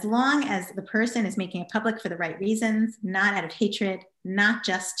 As long as the person is making it public for the right reasons, not out of hatred, not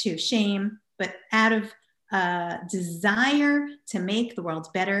just to shame, but out of desire to make the world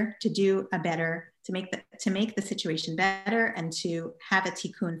better, to do a better, to make the situation better, and to have a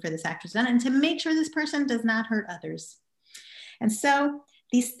tikkun for this act was done, and to make sure this person does not hurt others. And so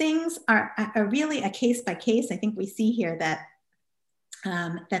these things are really a case by case. I think we see here that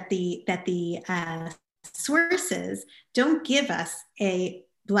the sources don't give us a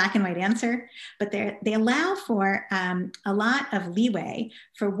black and white answer, but they allow for a lot of leeway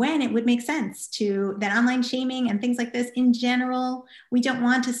for when it would make sense to that online shaming and things like this. In general, we don't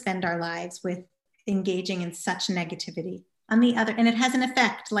want to spend our lives with engaging in such negativity. On the other, and it has an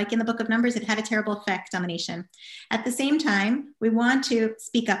effect, like in the book of Numbers, it had a terrible effect on the nation. At the same time, we want to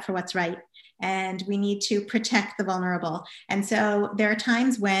speak up for what's right, and we need to protect the vulnerable. And so there are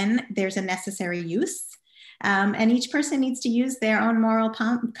times when there's a necessary use, and each person needs to use their own moral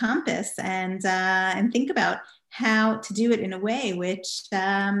compass and think about how to do it in a way which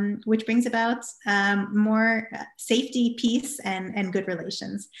brings about more safety, peace, and good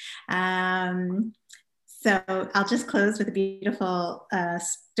relations. So I'll just close with a beautiful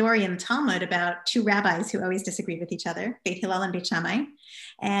story in the Talmud about two rabbis who always disagreed with each other, Beit Hillel and Beit Shammai.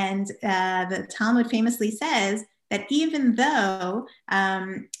 And the Talmud famously says that even though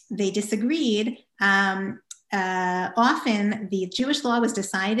they disagreed, often the Jewish law was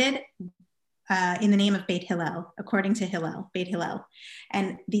decided in the name of Beit Hillel, according to Beit Hillel.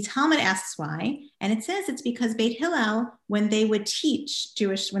 And the Talmud asks why, and it says it's because Beit Hillel, when they would teach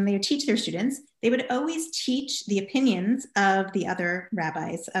their students, they would always teach the opinions of the other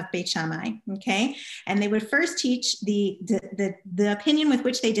rabbis of Beit Shammai, okay? And they would first teach the opinion with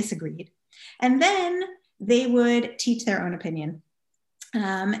which they disagreed, and then they would teach their own opinion.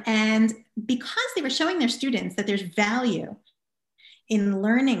 And because they were showing their students that there's value in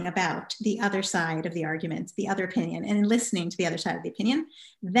learning about the other side of the argument, the other opinion, and in listening to the other side of the opinion,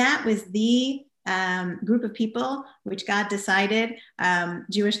 that was the group of people which God decided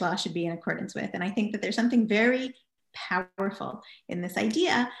Jewish law should be in accordance with. And I think that there's something very powerful in this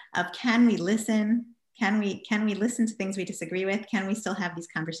idea of, can we listen? Can we listen to things we disagree with? Can we still have these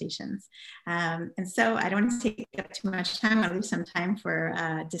conversations? And so I don't want to take up too much time. I want to leave some time for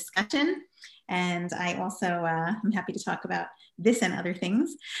discussion. And I also am happy to talk about this and other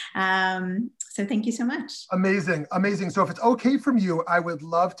things. So thank you so much. Amazing, amazing. So if it's okay from you, I would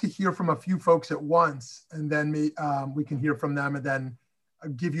love to hear from a few folks at once, and then we can hear from them and then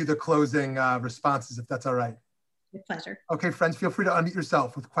give you the closing responses, if that's all right. With pleasure. Okay, friends, feel free to unmute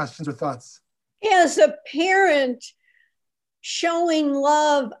yourself with questions or thoughts. As a parent showing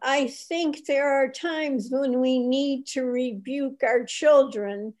love, I think there are times when we need to rebuke our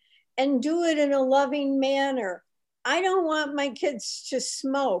children and do it in a loving manner. I don't want my kids to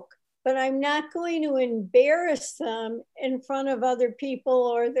smoke, but I'm not going to embarrass them in front of other people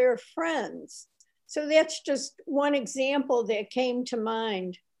or their friends. So that's just one example that came to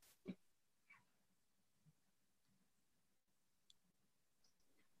mind.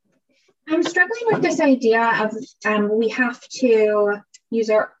 I'm struggling with this idea of we have to use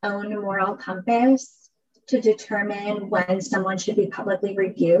our own moral compass to determine when someone should be publicly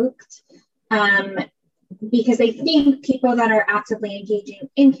rebuked. Because I think people that are actively engaging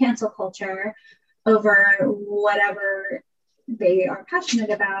in cancel culture over whatever they are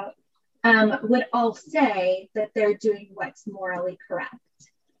passionate about would all say that they're doing what's morally correct.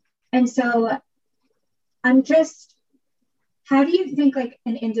 And so I'm just, how do you think like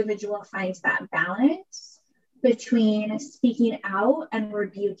an individual finds that balance between speaking out and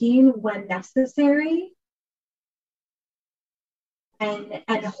rebuking when necessary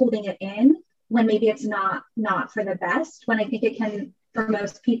and holding it in when maybe it's not for the best, when I think it can, for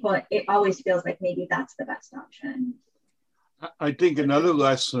most people, it always feels like maybe that's the best option. I think another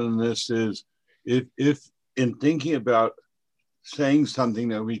lesson in this is if in thinking about saying something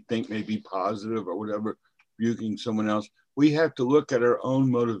that we think may be positive or whatever, rebuking someone else, we have to look at our own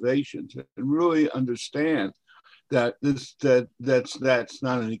motivations and really understand that that's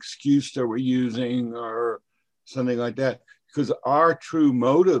not an excuse that we're using or something like that, because our true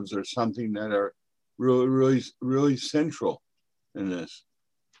motives are something that are really, really, really central in this.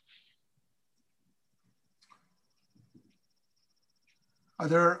 Are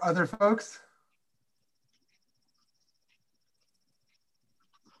there other folks?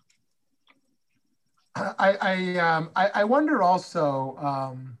 I wonder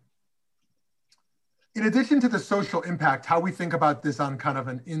also, in addition to the social impact, how we think about this on kind of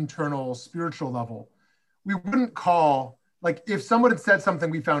an internal spiritual level. We wouldn't call, like if someone had said something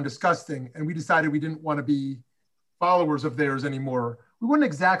we found disgusting and we decided we didn't want to be followers of theirs anymore, we wouldn't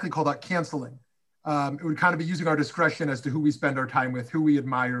exactly call that canceling. It would kind of be using our discretion as to who we spend our time with, who we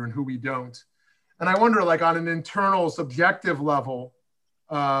admire and who we don't. And I wonder, like on an internal subjective level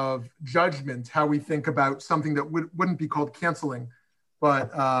of judgment, how we think about something that wouldn't be called canceling,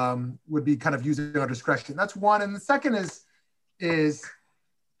 but would be kind of using our discretion. That's one. And the second is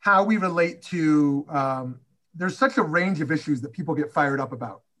how we relate to, there's such a range of issues that people get fired up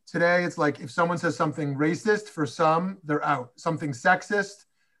about. Today, it's like if someone says something racist, for some, they're out. Something sexist,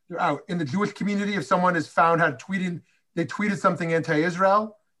 they're out. In the Jewish community, if someone is found had they tweeted something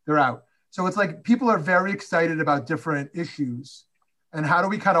anti-Israel, they're out. So it's like people are very excited about different issues. And how do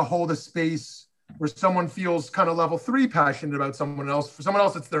we kind of hold a space where someone feels kind of level 3 passionate about someone else? For someone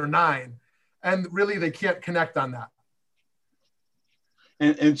else, it's their 9. And really, they can't connect on that.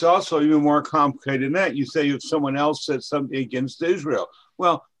 And it's also even more complicated than that. You say if someone else says something against Israel,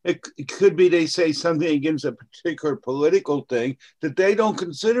 well, it could be they say something against a particular political thing that they don't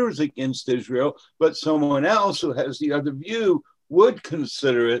consider as against Israel, but someone else who has the other view would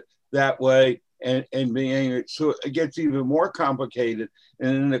consider it that way and being angry. So it gets even more complicated.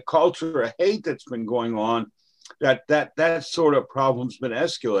 And in the culture of hate that's been going on, that sort of problem's been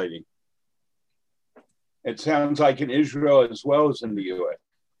escalating. It sounds like in Israel as well as in the US.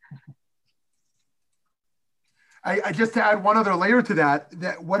 I just to add one other layer to that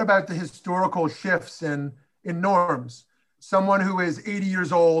what about the historical shifts in norms? Someone who is 80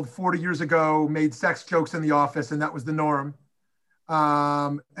 years old, 40 years ago, made sex jokes in the office and that was the norm.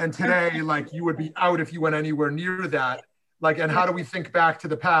 And today, like you would be out if you went anywhere near that. Like, and how do we think back to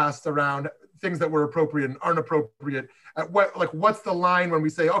the past around things that were appropriate and aren't appropriate? What's the line when we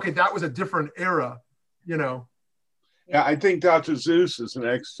say, okay, that was a different era, you know? Yeah, I think Dr. Seuss is an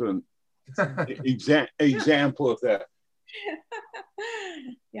excellent example of that.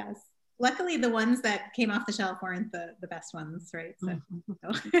 Yes. Luckily, the ones that came off the shelf weren't the best ones, right? So,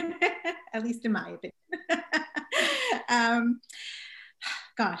 at least in my opinion.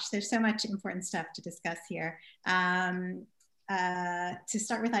 Gosh, there's so much important stuff to discuss here. To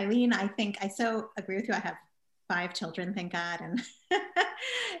start with Eileen, I think I so agree with you. I have 5 children, thank God, and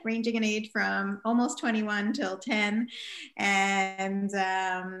ranging in age from almost 21 till 10. And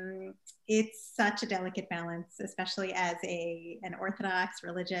it's such a delicate balance, especially as an Orthodox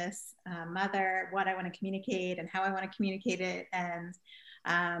religious mother, what I want to communicate and how I want to communicate it and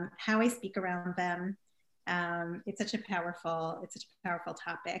how I speak around them. It's such a powerful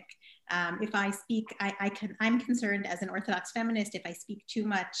topic. If I speak, I'm concerned as an Orthodox feminist, if I speak too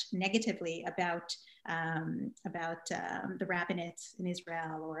much negatively about the rabbinate in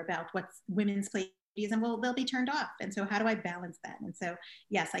Israel or about what's women's place is, and they'll be turned off. And so how do I balance that? And so,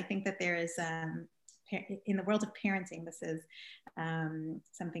 yes, I think that there is, in the world of parenting, this is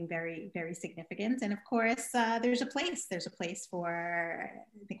something very, very significant. And of course, there's a place for,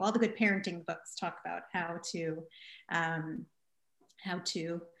 I think all the good parenting books talk about how to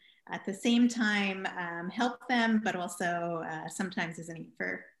at the same time help them, but also sometimes there's a need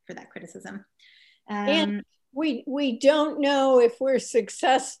for that criticism. And we don't know if we're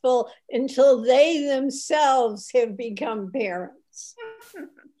successful until they themselves have become parents.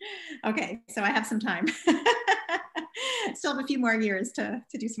 Okay, so I have some time. Still have a few more years to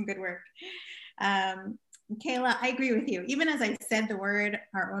do some good work. Kayla, I agree with you. Even as I said the word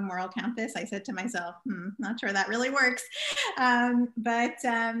our own moral compass, I said to myself, not sure that really works. But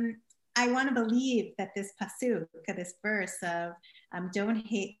I want to believe that this pasuk, this verse of don't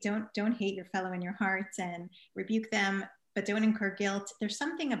hate your fellow in your heart and rebuke them, but don't incur guilt. There's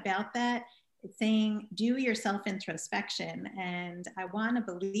something about that. It's saying, do your self-introspection. And I want to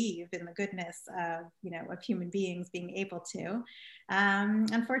believe in the goodness of human beings being able to.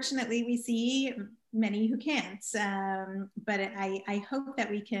 Unfortunately, we see many who can't. But I hope that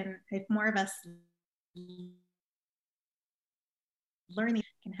we can, if more of us learning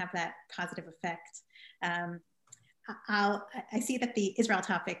can have that positive effect. I see that the Israel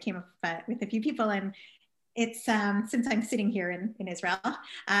topic came up with a few people, and it's since I'm sitting here in Israel,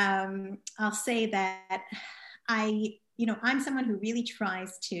 I'll say that I'm someone who really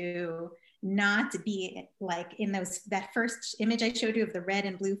tries to not be like in that first image I showed you of the red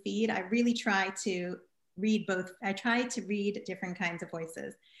and blue feed. I really try to read both. I try to read different kinds of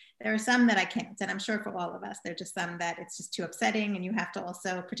voices. There are some that I can't, and I'm sure for all of us, there are just some that it's just too upsetting and you have to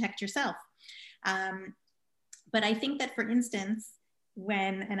also protect yourself. But I think that, for instance,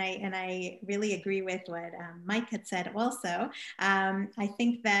 and I really agree with what Mike had said also, I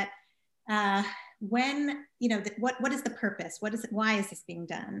think that when, what is the purpose? Why is this being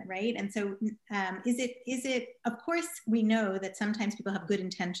done, right? And so is it, of course, we know that sometimes people have good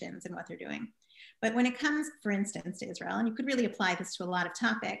intentions in what they're doing. But when it comes, for instance, to Israel, and you could really apply this to a lot of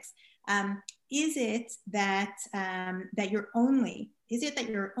topics, Is it that you're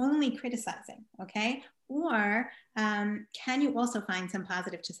only criticizing, okay? Or can you also find some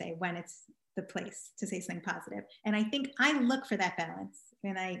positive to say when it's the place to say something positive? And I think I look for that balance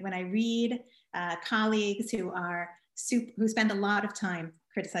when I read colleagues who spend a lot of time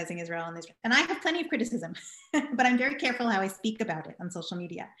criticizing Israel and I have plenty of criticism, but I'm very careful how I speak about it on social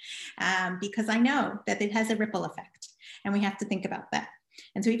media because I know that it has a ripple effect, and we have to think about that.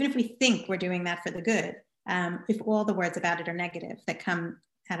 And so even if we think we're doing that for the good, if all the words about it are negative that come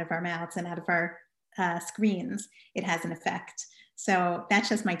out of our mouths and out of our screens, it has an effect. So that's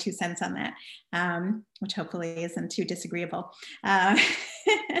just my 2 cents on that, which hopefully isn't too disagreeable. But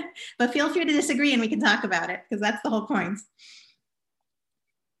feel free to disagree and we can talk about it, because that's the whole point.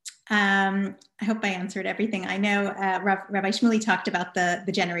 I hope I answered everything. I know Rabbi Shmuley talked about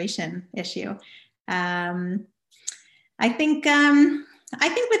the generation issue. I think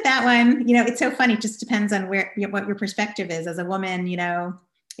with that one, it's so funny. It just depends on what your perspective is. As a woman,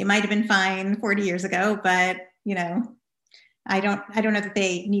 it might have been fine 40 years ago, but I don't know that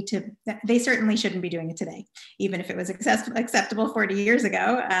they certainly shouldn't be doing it today, even if it was acceptable 40 years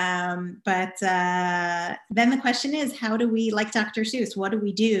ago. But then the question is, how do we, like Dr. Seuss, what do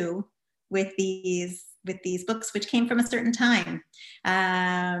we do with these books which came from a certain time?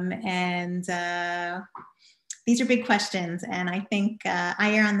 These are big questions. And I think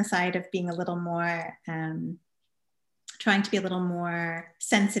I err on the side of being a little more, trying to be a little more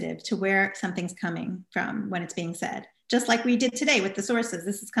sensitive to where something's coming from when it's being said. Just like we did today with the sources.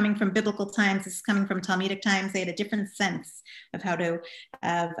 This is coming from biblical times. This is coming from Talmudic times. They had a different sense of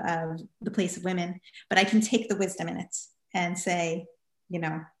of the place of women. But I can take the wisdom in it and say,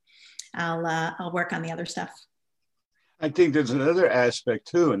 I'll work on the other stuff. I think there's another aspect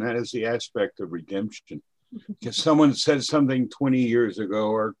too, and that is the aspect of redemption. If someone said something 20 years ago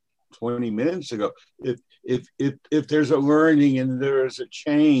or 20 minutes ago, if there's a learning and there is a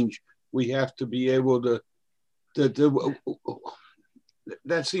change, we have to be able to.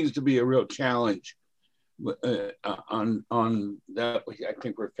 That seems to be a real challenge on that. I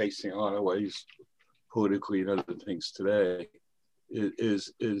think we're facing a lot of ways politically and other things today.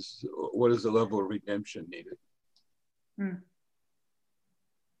 Is what is the level of redemption needed?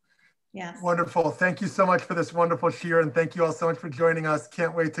 Yes. Wonderful. Thank you so much for this wonderful shir, and thank you all so much for joining us.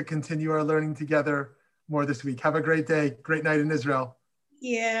 Can't wait to continue our learning together more this week. Have a great day. Great night in Israel. Thank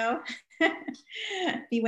you. Be well.